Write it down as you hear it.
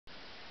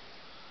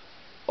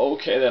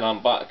Okay then,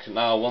 I'm back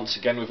now once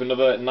again with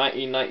another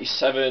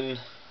 1997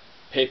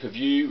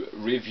 pay-per-view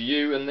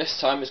review, and this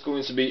time it's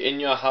going to be In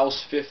Your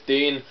House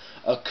 15,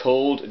 A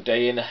Cold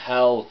Day in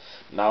Hell.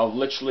 Now I've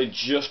literally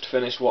just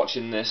finished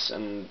watching this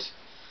and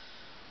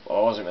I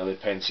wasn't really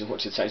paying too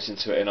much attention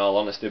to it in all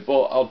honesty,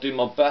 but I'll do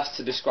my best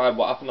to describe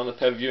what happened on the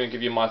pay-per-view and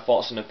give you my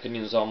thoughts and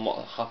opinions on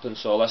what happened.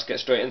 So let's get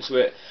straight into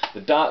it.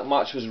 The dark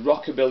match was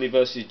Rockabilly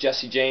versus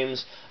Jesse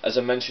James. As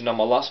I mentioned on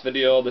my last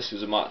video, this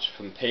was a match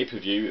from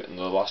pay-per-view and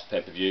the last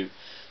pay-per-view.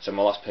 So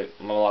my last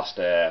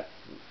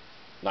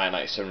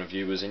 1997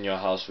 review was In Your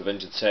House with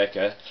Injured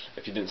Taker.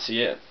 If you didn't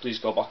see it, please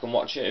go back and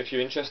watch it if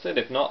you're interested.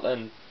 If not,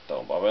 then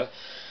don't bother.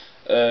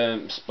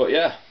 But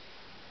yeah,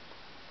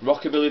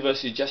 Rockabilly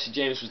versus Jesse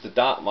James was the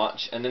dark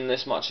match, and in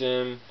this match,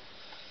 you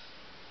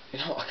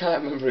know, I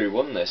can't remember who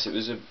won this. It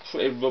was a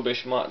pretty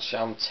rubbish match.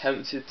 I'm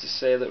tempted to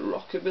say that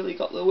Rockabilly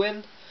got the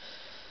win.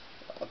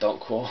 Don't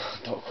quote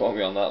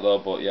me on that though.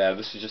 But yeah,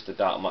 this was just a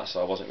dark match,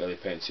 so I wasn't really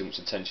paying too much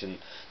attention.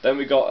 Then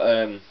we got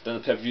then the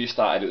pay-per-view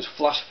started. It was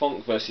Flash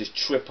Funk versus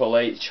Triple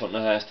H,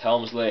 Hunter Hearst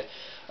Helmsley,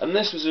 and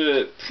this was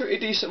a pretty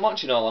decent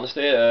match in all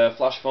honesty.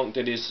 Flash Funk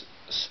did his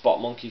spot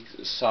monkey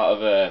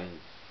sort of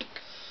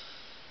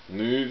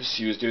moves.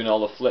 He was doing all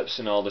the flips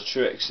and all the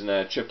tricks,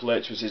 and Triple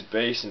H was his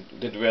base and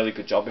did a really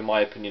good job in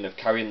my opinion of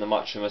carrying the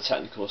match from a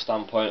technical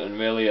standpoint and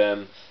really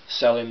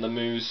selling the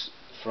moves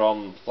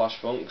from Flash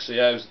Funk. So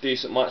yeah, it was a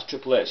decent match.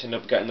 Triple H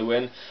ended up getting the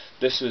win.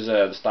 This was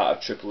the start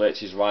of Triple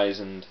H's rise,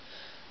 and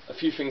a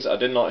few things that I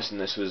did notice in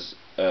this was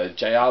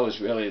JR was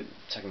really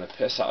taking the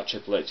piss out of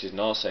Triple H's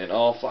nose, saying,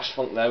 "Oh, Flash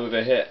Funk there with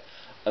a hit,"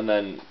 and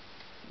then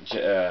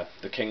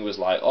the King was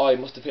like, "Oh, he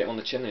must have hit him on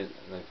the chin," and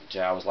then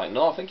JR was like,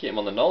 "No, I think he hit him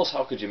on the nose,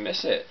 how could you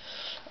miss it?"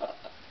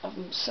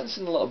 I'm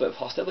sensing a little bit of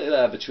hostility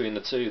there between the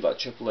two, like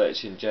Triple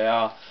H and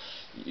JR.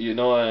 You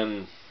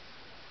know,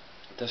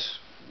 this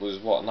was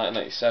what,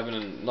 1997,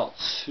 and not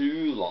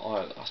too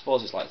long, I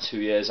suppose it's like 2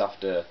 years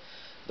after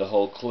the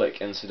whole Click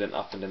incident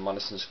happened in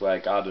Madison Square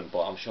Garden,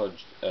 but I'm sure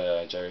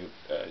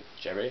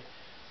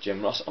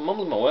Jim Ross, I'm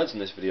mumbling my words in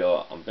this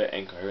video, I'm a bit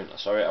incoherent,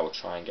 sorry, I will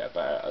try and get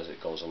better as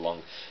it goes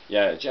along.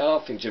 Yeah, I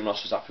don't think Jim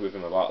Ross was happy with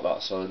him about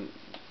that, so a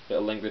bit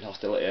of lingering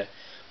hostility.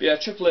 But yeah,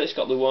 Triple H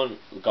got the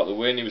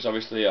win, he was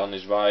obviously on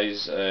his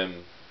rise.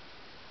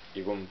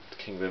 He won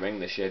King of the Ring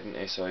this year, didn't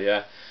he? So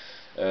yeah,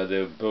 they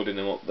were building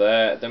him up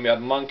there. Then we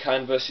had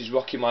Mankind versus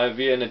Rocky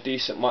Maivia in a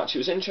decent match. It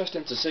was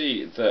interesting to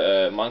see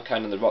that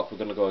Mankind and The Rock were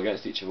going to go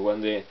against each other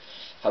when they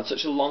had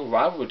such a long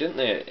rivalry, didn't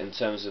they, in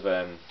terms of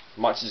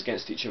matches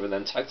against each other and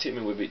then tag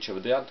teaming with each other.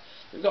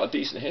 They've got a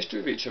decent history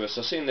with each other,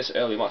 so seeing this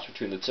early match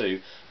between the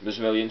two was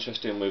really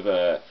interesting, with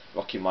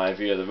Rocky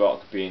Maivia, The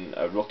Rock, being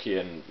a rookie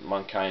and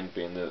Mankind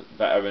being the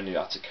veteran who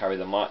had to carry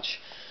the match.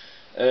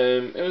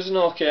 It was an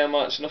okay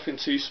match, nothing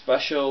too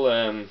special,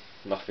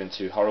 nothing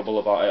too horrible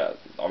about it.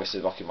 Obviously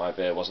Rocky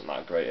Maivia wasn't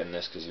that great in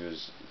this because he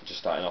was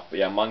just starting off, but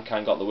yeah,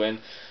 Mankind got the win.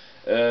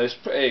 It's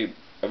pretty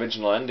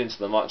original ending to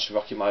the match.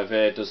 Rocky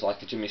Maivia does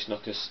like a Jimmy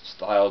Snuka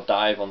style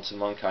dive onto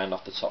Mankind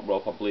off the top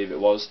rope, I believe it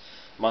was.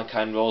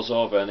 Mankind rolls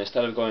over, and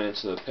instead of going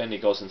into the pin, he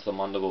goes into the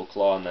mandible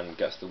claw and then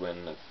gets the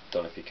win. I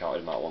don't know if he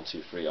counted him out 1,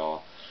 2, 3,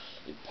 or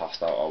he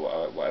passed out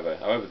or whatever.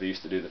 However they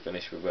used to do the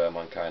finish with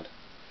Mankind.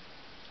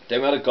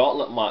 Then we had a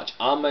gauntlet match,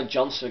 Ahmed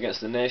Johnson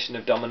against the Nation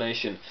of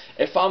Domination.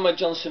 If Ahmed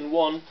Johnson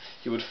won,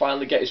 he would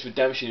finally get his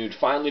redemption. He would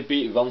finally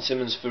beat Ron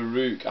Simmons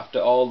Farouk after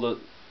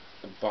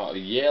about a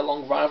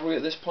year-long rivalry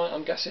at this point,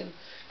 I'm guessing,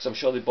 because I'm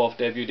sure they both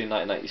debuted in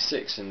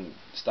 1996 and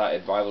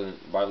started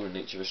rivaling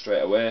each other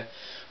straight away.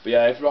 But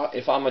yeah,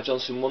 if Ahmed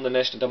Johnson won, the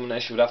Nation of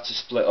Domination would have to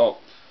split up.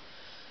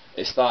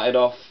 It started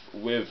off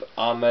with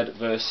Ahmed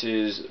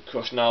versus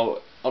Crush. Now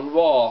on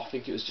Raw, I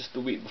think it was just the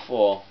week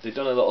before, they'd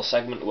done a little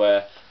segment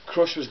where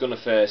Crush was going to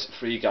face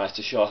 3 guys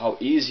to show how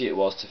easy it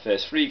was to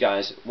face 3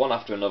 guys one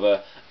after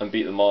another and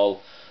beat them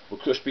all. Well,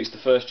 Crush beats the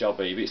first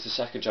jobber, he beats the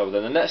second jobber,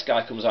 then the next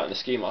guy comes out in the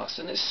ski mask,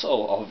 and it's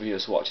so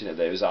obvious watching it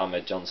that it was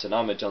Ahmed Johnson.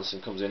 Ahmed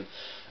Johnson comes in,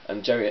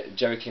 and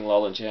Jerry King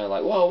Lawler and Jay are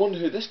like, "Wow, I wonder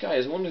who this guy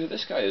is, I wonder who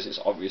this guy is." It's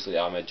obviously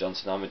Ahmed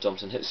Johnson. Ahmed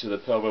Johnson hits with a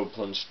Pearl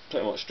Plunge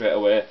pretty much straight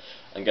away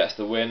and gets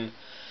the win.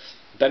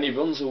 Then he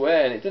runs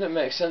away, and it didn't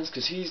make sense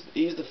because he's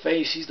the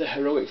face, he's the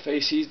heroic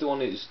face, he's the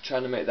one who's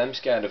trying to make them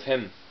scared of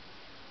him.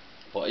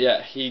 But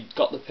yeah, he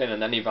got the pin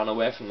and then he ran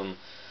away from them.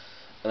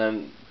 And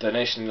then the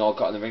Nation all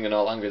got in the ring and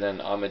all angry.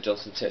 Then Ahmed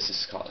Johnson takes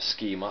this kind of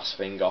ski mask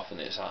thing off,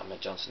 and it's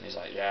Ahmed Johnson. He's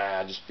like,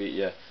 "Yeah, I just beat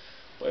you."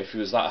 But if he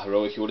was that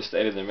heroic, he would have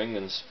stayed in the ring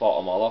and fought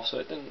them all off. So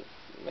it didn't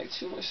make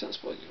too much sense.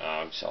 But you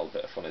know, it's all a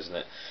bit of fun, isn't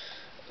it?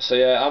 So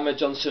yeah, Ahmed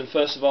Johnson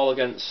first of all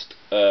against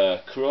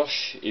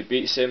Crush. He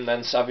beats him.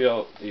 Then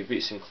Savio, he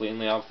beats him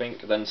cleanly, I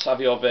think. Then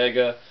Savio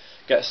Vega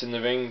gets in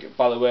the ring.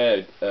 By the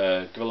way,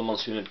 Gorilla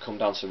Monsoon had come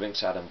down to the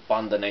ringside and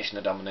banned the Nation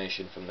of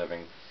Domination from the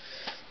ring.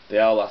 They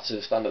all had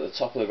to stand at the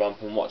top of the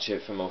ramp and watch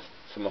it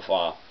from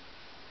afar.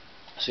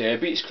 So yeah, he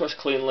beats Crush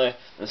cleanly,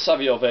 and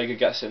Savio Vega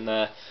gets in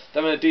there.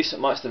 Then in a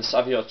decent match, then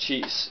Savio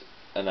cheats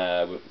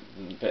and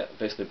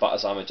basically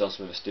batters Ahmed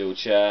Johnson with a steel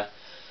chair.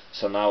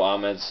 So now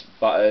Ahmed's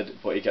battered,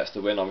 but he gets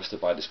the win obviously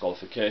by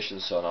disqualification.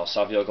 So now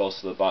Savio goes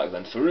to the back,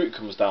 then Farouk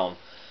comes down.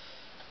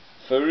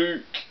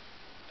 Farouk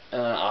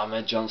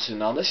Ahmed Johnson.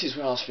 Now this is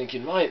where I was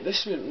thinking, right,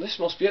 this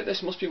must be it.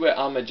 This must be where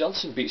Ahmed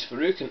Johnson beats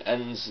Farouk and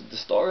ends the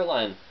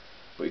storyline.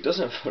 But he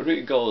doesn't.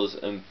 Farouk goes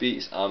and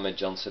beats Ahmed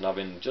Johnson,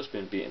 having just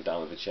been beaten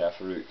down with a chair.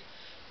 Farouk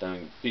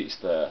then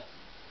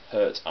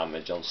hurts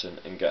Ahmed Johnson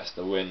and gets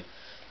the win.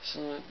 So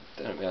it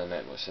didn't really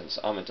make much sense.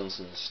 Ahmed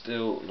Johnson's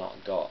still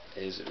not got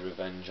his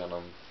revenge on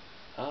him.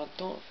 I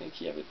don't think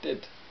he ever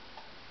did.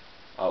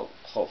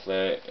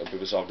 Hopefully it'll be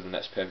resolved in the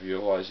next pay-per-view,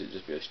 otherwise it'd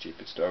just be a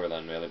stupid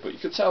storyline really. But you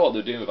could tell what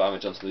they're doing with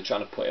Ahmed Johnson. They're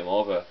trying to put him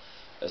over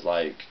as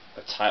like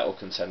a title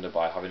contender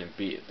by having him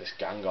beat this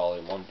gang all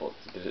in one, but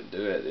they didn't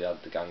do it. They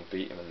had the gang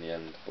beat him in the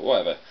end. But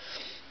whatever.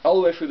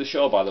 All the way through the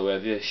show, by the way,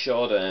 they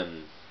showed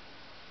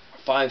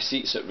 5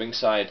 seats at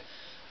ringside.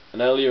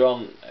 And earlier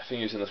on, I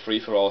think it was in the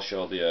free-for-all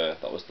show,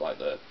 that was like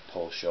the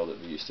post show that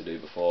we used to do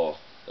before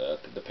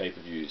the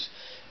pay-per-views.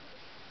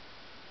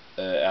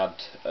 It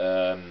had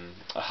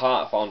a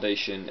Heart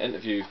Foundation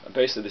interview, and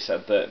basically they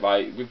said that,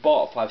 right, we've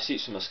bought 5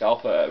 seats from the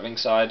scalper at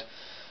ringside,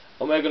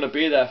 and we're going to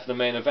be there for the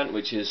main event,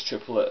 which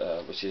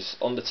is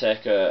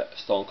Undertaker,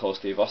 Stone Cold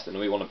Steve Austin,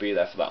 and we want to be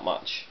there for that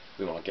match.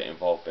 We want to get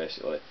involved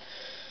basically.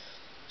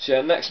 So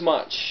yeah, next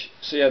match.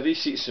 So yeah,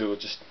 these seats are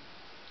just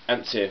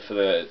empty for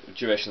the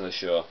duration of the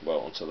show,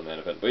 well, until the main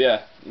event. But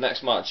yeah,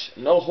 next match,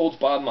 no holds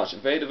barred match,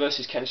 Vader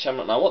versus Ken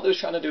Shamrock. Now what they were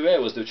trying to do here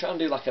was they were trying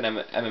to do like an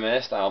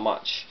MMA style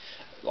match,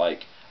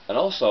 like, and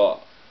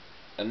also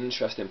an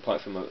interesting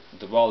point from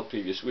the Raw the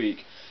previous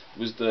week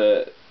was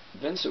the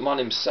Vince McMahon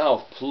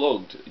himself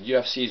plugged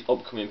UFC's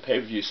upcoming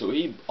pay-per-view, so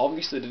he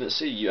obviously didn't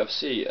see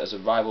UFC as a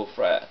rival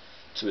threat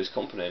to his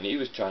company, and he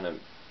was trying to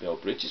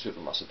build bridges with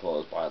them, I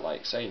suppose, by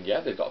like saying, yeah,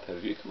 they've got a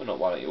pay-per-view coming up,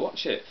 why don't you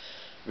watch it?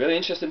 Really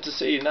interesting to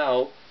see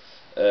now,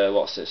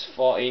 what's this,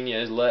 14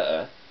 years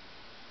later,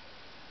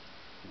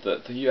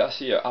 that the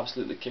UFC are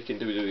absolutely kicking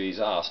WWE's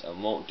ass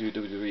and won't do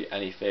WWE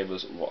any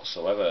favours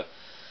whatsoever.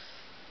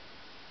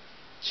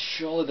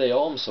 Surely they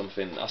owe him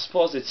something. I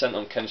suppose they'd sent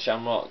on Ken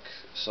Shamrock,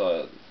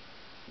 so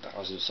that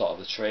was sort of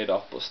the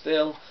trade-off, but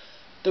still,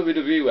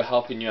 WWE were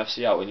helping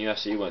UFC out when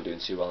UFC weren't doing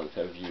too well in the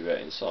pay-per-view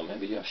ratings, so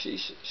maybe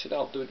UFC should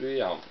help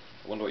WWE out.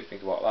 I wonder what you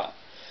think about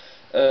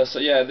that. So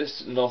yeah,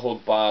 this no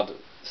hold barred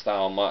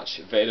style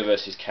match, Vader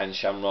versus Ken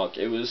Shamrock,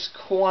 it was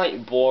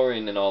quite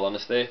boring in all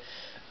honesty.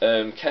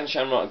 Ken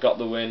Shamrock got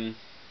the win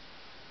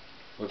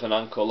with an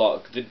ankle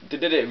lock. They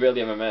did it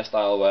really MMA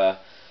style where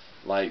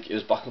like it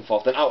was back and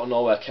forth, then out of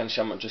nowhere Ken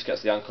Shamrock just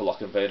gets the ankle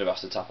lock and Vader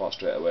has to tap out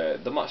straight away.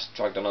 The match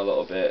dragged on a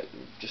little bit,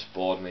 just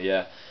bored me,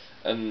 yeah.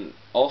 And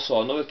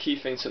also another key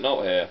thing to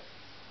note here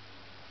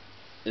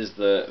is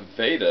that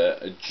Vader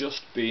had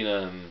just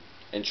been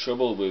in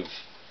trouble with,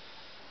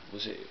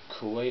 was it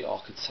Kuwait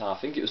or Qatar?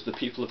 I think it was the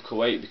people of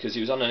Kuwait, because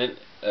he was on a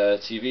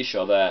TV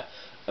show there,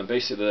 and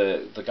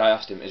basically the guy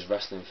asked him, is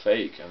wrestling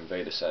fake? And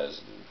Vader says,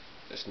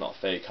 it's not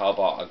fake, how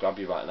about I grab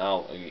you right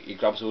now? And he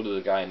grabs hold of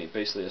the guy and he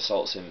basically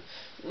assaults him,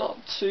 not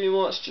too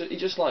much, he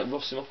just like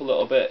roughs him up a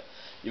little bit.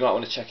 You might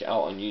want to check it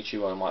out on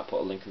YouTube, or I might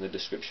put a link in the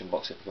description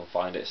box if you can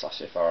find it, /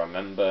 if I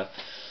remember.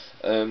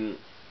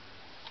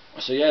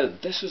 So yeah,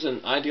 this was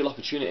an ideal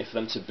opportunity for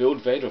them to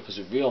build Vader up as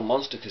a real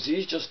monster, because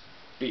he's just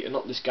beating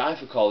up this guy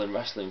for calling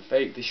wrestling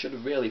fake. They should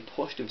have really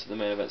pushed him to the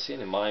main event scene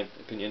in my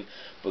opinion,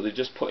 but they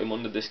just put him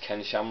under this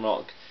Ken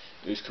Shamrock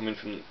who's coming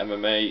from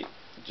MMA,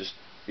 just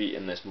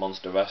beating this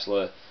monster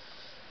wrestler,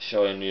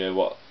 showing you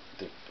what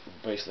they're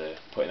basically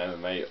putting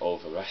MMA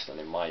over wrestling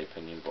in my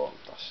opinion, but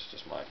that's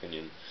just my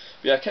opinion.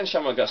 But yeah, Ken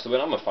Shamrock gets the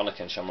win. I'm a fan of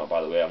Ken Shamrock,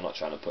 by the way, I'm not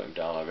trying to put him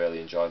down. I really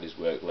enjoyed his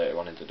work later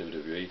on into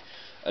WWE.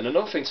 And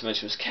another thing to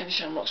mention was Ken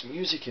Shamrock's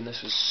music in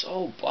this was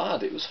so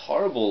bad, it was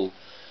horrible.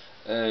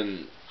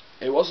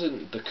 It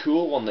wasn't the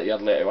cool one that he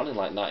had later on in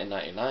like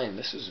 1999.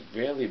 This was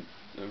really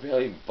a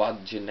really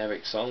bad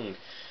generic song.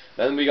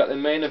 Then we got the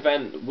main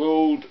event,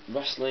 World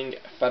Wrestling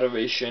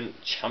Federation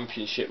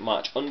Championship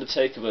match,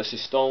 Undertaker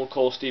versus Stone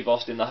Cold Steve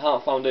Austin. The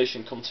Heart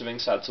Foundation come to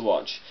ringside to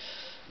watch.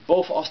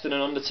 Both Austin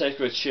and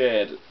Undertaker are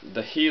cheered.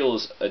 The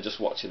heels are just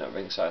watching at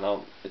ringside.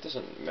 Now it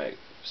doesn't make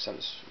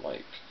sense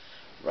like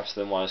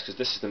wrestling wise, because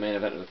this is the main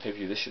event of the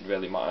pay-per-view. This should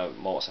really matter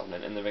more what's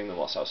happening in the ring than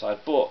what's outside,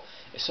 but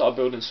it's sort of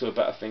building to a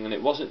better thing, and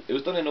it was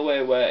done in a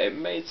way where it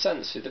made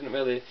sense. It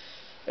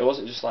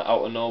wasn't just like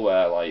out of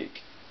nowhere,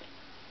 like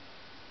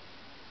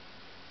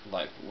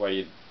where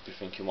you'd be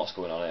thinking what's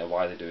going on here,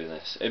 why are they doing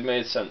this. It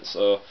made sense.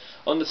 So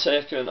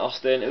Undertaker and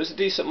Austin, it was a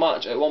decent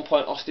match. At one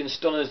point Austin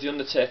stunners the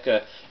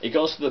Undertaker, he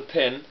goes to the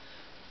pin,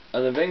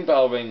 and the ring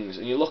bell rings,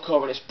 and you look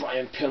over and it's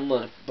Brian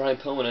Pillman,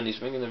 and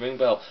he's ringing the ring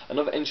bell.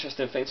 Another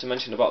interesting thing to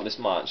mention about this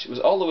match, it was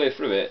all the way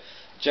through it,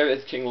 Jerry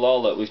the King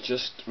Lawler was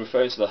just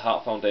referring to the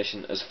Heart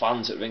Foundation as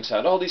fans at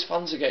ringside. Oh, these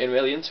fans are getting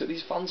really into it,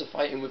 these fans are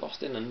fighting with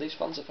Austin, and these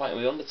fans are fighting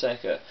with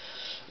Undertaker.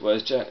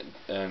 Whereas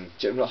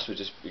Jim Ross would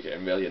just be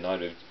getting really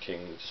annoyed with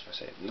King, just by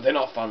saying, they're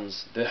not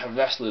fans, they're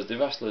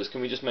wrestlers,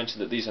 can we just mention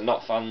that these are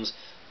not fans,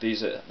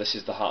 this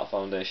is the Heart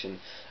Foundation.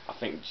 I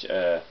think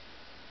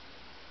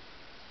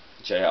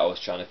JR was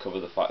trying to cover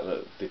the fact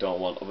that they don't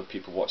want other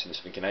people watching this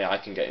thinking, hey, I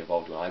can get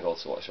involved when I go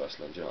to watch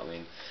wrestling, do you know what I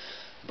mean?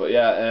 But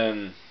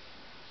yeah,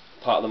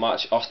 part of the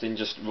match, Austin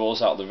just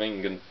rolls out the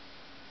ring and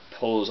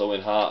pulls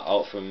Owen Hart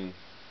out from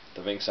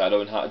the ringside.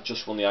 Owen Hart had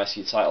just won the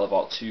IC title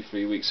about 2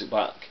 weeks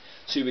back,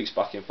 2 weeks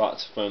back in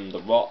fact, from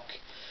The Rock,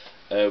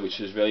 which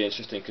was really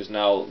interesting because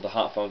now the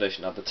Hart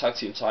Foundation had the tag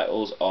team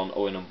titles on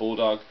Owen and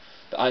Bulldog,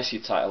 the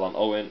IC title on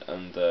Owen,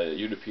 and the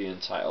European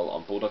title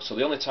on Bulldog. So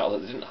the only title that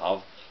they didn't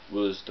have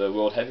was the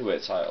World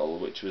Heavyweight title,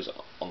 which was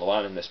on the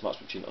line in this match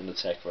between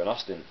Undertaker and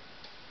Austin.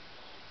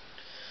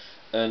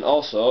 And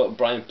also,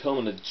 Brian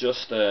Pillman had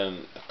just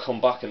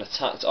come back and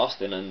attacked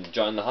Austin and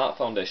joined the Hart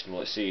Foundation.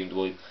 Well, it seemed,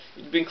 well,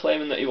 he'd been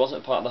claiming that he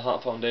wasn't part of the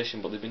Hart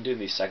Foundation, but they've been doing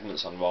these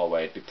segments on Raw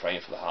where he'd be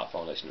praying for the Hart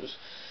Foundation. It was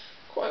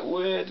quite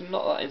weird and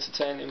not that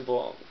entertaining,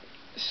 but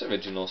it's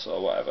original, so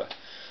whatever.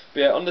 But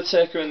yeah,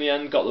 Undertaker in the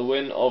end got the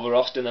win over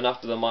Austin, and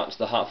after the match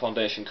the Hart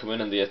Foundation come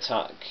in and they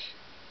attack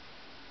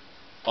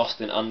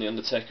Austin and the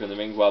Undertaker in the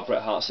ring, while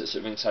Bret Hart sits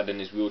at ringside in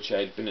his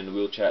wheelchair. He'd been in a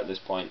wheelchair at this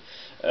point,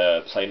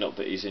 playing up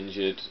that he's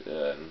injured.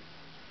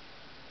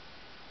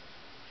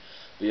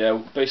 But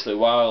yeah, basically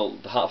while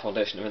the Hart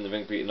Foundation are in the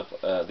ring beating up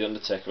the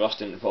Undertaker,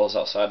 Austin rolls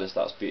outside and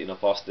starts beating up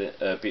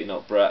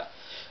Bret.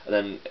 And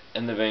then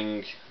in the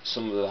ring,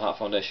 some of the Hart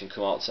Foundation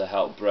come out to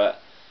help Bret,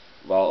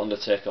 while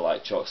Undertaker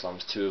like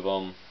chokeslams two of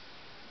them.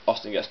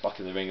 Austin gets back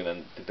in the ring and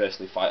then they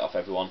basically fight off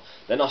everyone.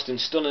 Then Austin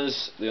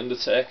stunners the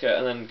Undertaker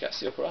and then gets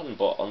the upper hand,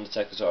 but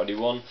Undertaker's already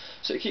won.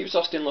 So it keeps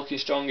Austin looking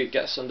strong. It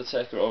gets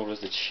Undertaker over as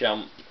the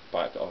champ,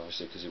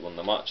 obviously because he won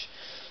the match.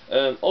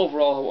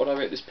 Overall, what would I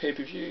rate this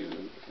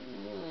pay-per-view?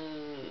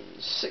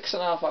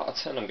 6.5 out of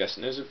 10, I'm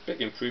guessing. It was a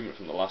big improvement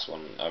from the last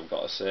one, I've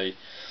got to say.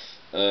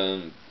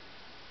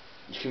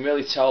 You can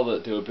really tell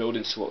that they were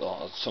building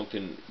to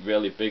something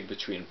really big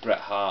between Bret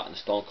Hart and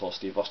Stone Cold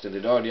Steve Austin.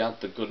 They'd already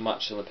had the good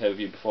match on the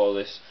pay-per-view before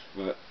this,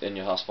 In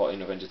Your House 14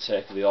 Revenge of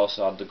Taker. They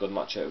also had the good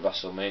match at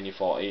WrestleMania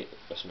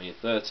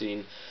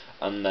 13,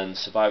 and then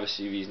Survivor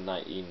Series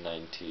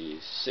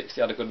 1996.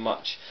 They had a good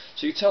match.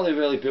 So you can tell they're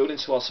really building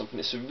towards something.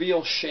 It's a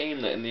real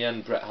shame that in the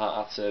end Bret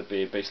Hart had to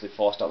be basically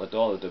forced out the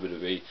door of the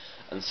WWE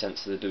and sent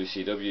to the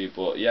WCW.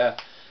 But yeah,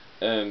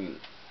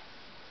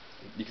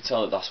 you can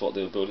tell that that's what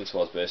they were building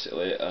towards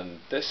basically, and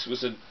this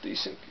was a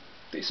decent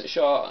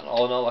shot. And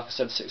all in all, like I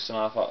said,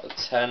 6.5 out of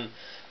 10.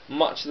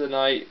 Match of the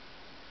night,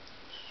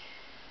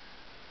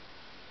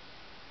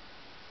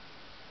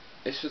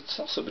 it's a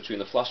toss-up between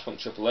the Flash Funk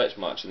Triple H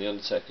match and the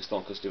Undertaker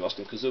Stone Cold Steve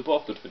Austin because they're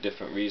both good for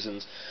different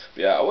reasons.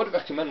 But yeah, I would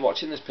recommend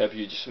watching this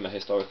pay-per-view just from a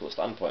historical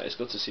standpoint. It's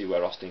good to see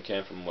where Austin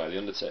came from and where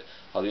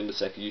how the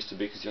Undertaker used to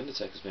be, because the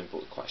Undertaker's been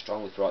booked quite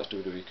strongly throughout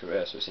his WWE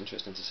career. So it's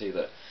interesting to see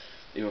that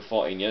even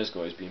 14 years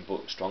ago he's been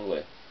booked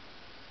strongly.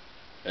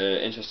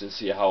 Interesting to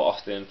see how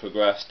Austin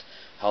progressed,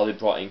 how they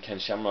brought in Ken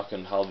Shamrock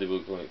and how they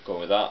were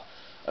going with that,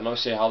 and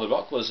obviously how The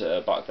Rock was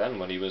back then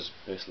when he was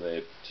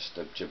basically just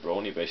a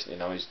jabroni. Basically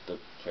now he's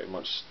pretty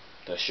much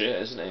the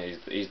shit, isn't he?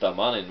 He's the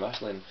man in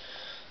wrestling.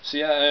 So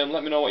yeah,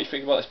 let me know what you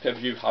think about this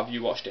pay-per-view. Have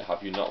you watched it?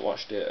 Have you not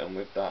watched it? And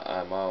with that,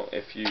 I'm out.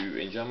 If you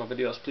enjoy my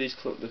videos, please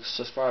click the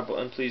subscribe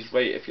button. Please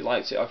rate if you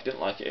liked it, or if you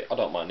didn't like it. I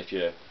don't mind if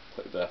you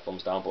click the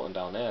thumbs down button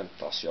down there.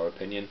 That's your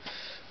opinion.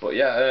 But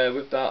yeah,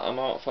 with that, I'm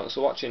out. Thanks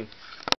for watching.